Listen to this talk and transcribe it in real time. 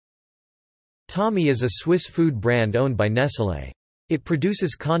Thomy is a Swiss food brand owned by Nestlé. It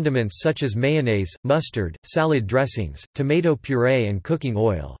produces condiments such as mayonnaise, mustard, salad dressings, tomato puree and cooking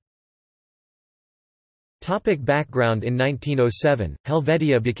oil. Background: In 1907,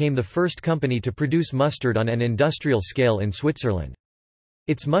 Helvetia became the first company to produce mustard on an industrial scale in Switzerland.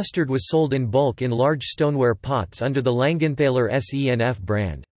 Its mustard was sold in bulk in large stoneware pots under the Langenthaler SENF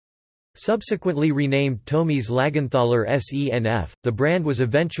brand. Subsequently renamed Thomy's Langenthaler SENF, the brand was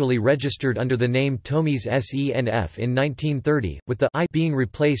eventually registered under the name Thomy's SENF in 1930, with the I being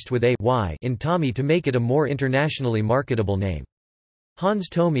replaced with a Y in Thomy to make it a more internationally marketable name. Hans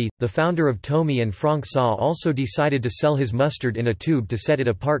Thomy, the founder of Thomy and Franck Saw, also decided to sell his mustard in a tube to set it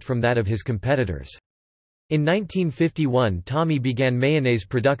apart from that of his competitors. In 1951 Thomy began mayonnaise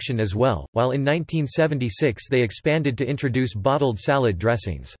production as well, while in 1976 they expanded to introduce bottled salad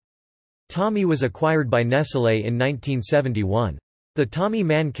dressings. Thomy was acquired by Nestlé in 1971. The Thomy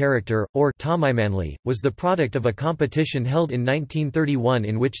Man character, or Thomymanly, was the product of a competition held in 1931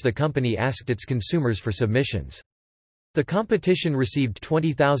 in which the company asked its consumers for submissions. The competition received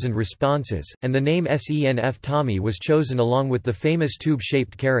 20,000 responses, and the name SENF Thomy was chosen along with the famous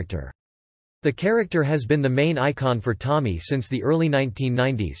tube-shaped character. The character has been the main icon for Thomy since the early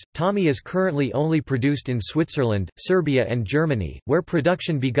 1990s. Thomy is currently only produced in Switzerland, Serbia and Germany, where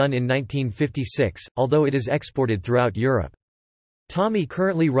production begun in 1956, although it is exported throughout Europe. Thomy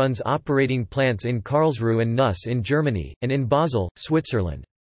currently runs operating plants in Karlsruhe and Neuss in Germany, and in Basel, Switzerland.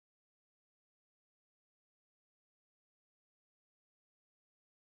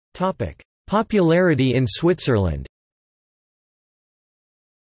 Popularity in Switzerland.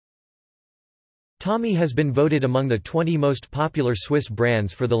 Thomy has been voted among the 20 most popular Swiss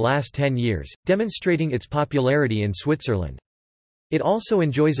brands for the last 10 years, demonstrating its popularity in Switzerland. It also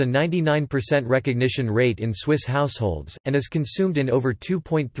enjoys a 99% recognition rate in Swiss households, and is consumed in over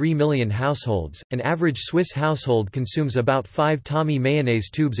 2.3 million households. An average Swiss household consumes about 5 Thomy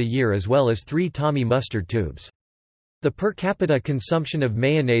mayonnaise tubes a year as well as 3 Thomy mustard tubes. The per capita consumption of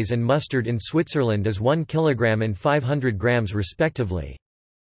mayonnaise and mustard in Switzerland is 1 kg and 500 grams respectively.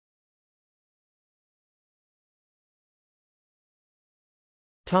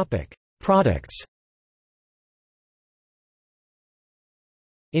 Products.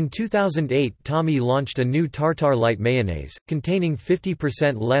 In 2008 Thomy launched a new tartar light mayonnaise, containing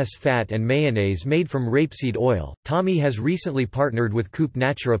 50% less fat and mayonnaise made from rapeseed oil. Thomy has recently partnered with Coupe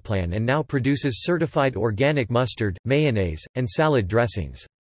Naturaplan and now produces certified organic mustard, mayonnaise, and salad dressings.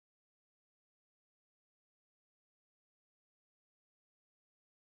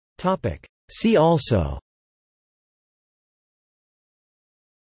 See also: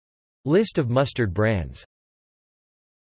 List of mustard brands.